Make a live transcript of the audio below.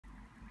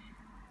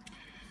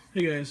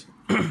Hey guys,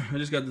 I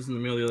just got this in the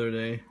mail the other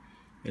day.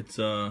 It's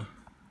an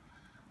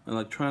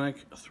electronic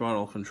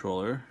throttle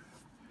controller,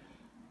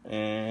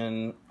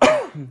 and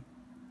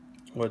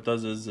what it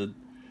does is it's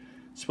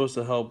supposed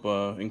to help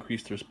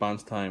increase the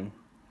response time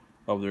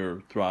of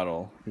your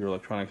throttle, your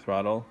electronic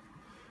throttle,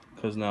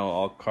 because now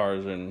all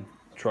cars and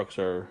trucks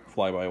are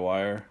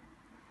fly-by-wire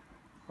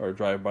or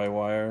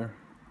drive-by-wire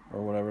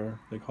or whatever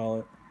they call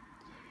it,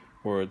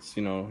 where it's,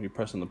 you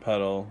press on the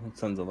pedal, it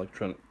sends an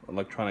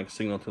electronic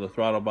signal to the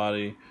throttle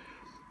body,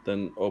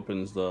 then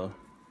opens the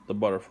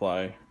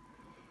butterfly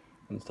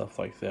and stuff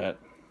like that.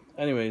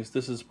 Anyways,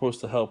 this is supposed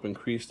to help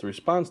increase the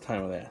response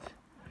time of that.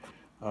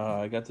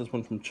 I got this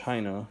one from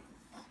China.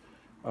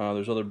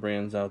 There's other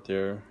brands out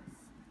there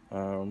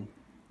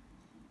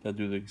that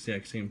do the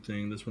exact same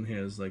thing. This one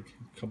has like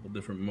a couple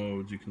different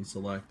modes you can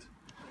select.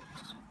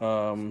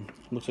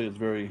 Looks like it's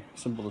very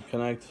simple to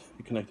connect.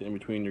 You connect it in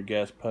between your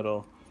gas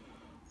pedal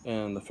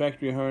and the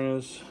factory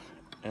harness,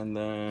 and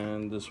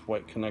then this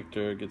white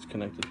connector gets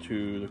connected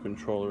to the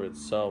controller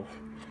itself,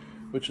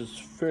 which is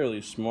fairly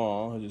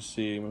small. As you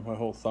see, my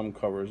whole thumb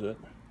covers it.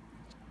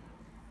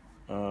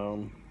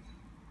 And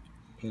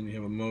then you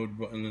have a mode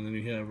button, and then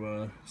you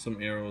have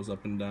some arrows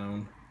up and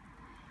down.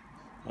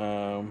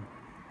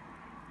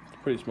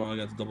 It's pretty small. I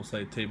got the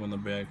double-sided tape on the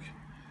back.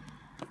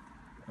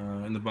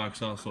 And the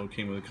box also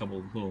came with a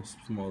couple little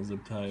small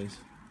zip ties.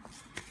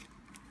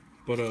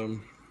 But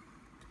I'm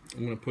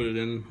gonna put it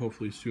in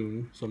hopefully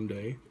soon,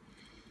 someday,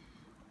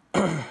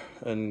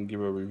 and give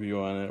a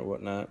review on it or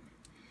whatnot.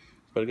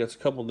 But it gets a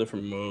couple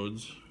different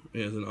modes.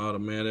 It has an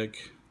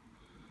automatic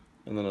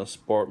and then a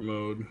sport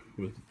mode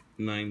with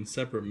 9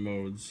 separate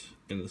modes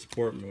in the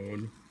sport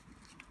mode.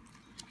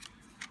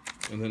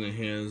 And then it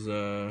has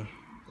a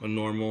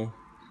normal,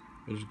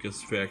 which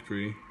gets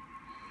factory.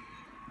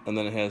 And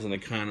then it has an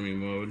economy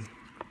mode,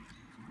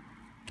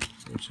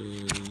 which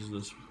is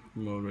this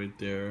mode right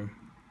there,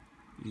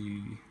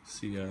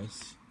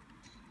 ECS.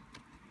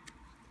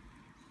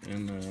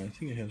 And I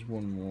think it has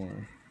one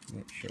more, I'm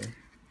not sure.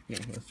 No,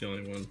 that's the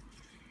only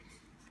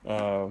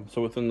one.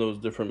 So within those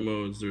different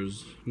modes,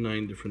 there's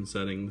 9 different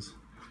settings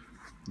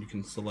you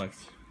can select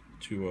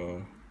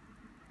to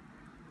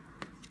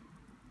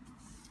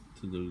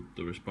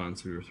the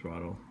response of your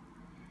throttle.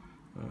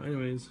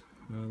 Anyways,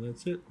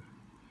 that's it.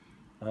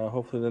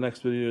 Hopefully the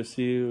next video you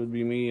see would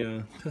be me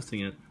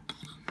testing it.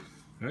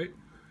 Alright,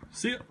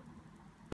 see ya!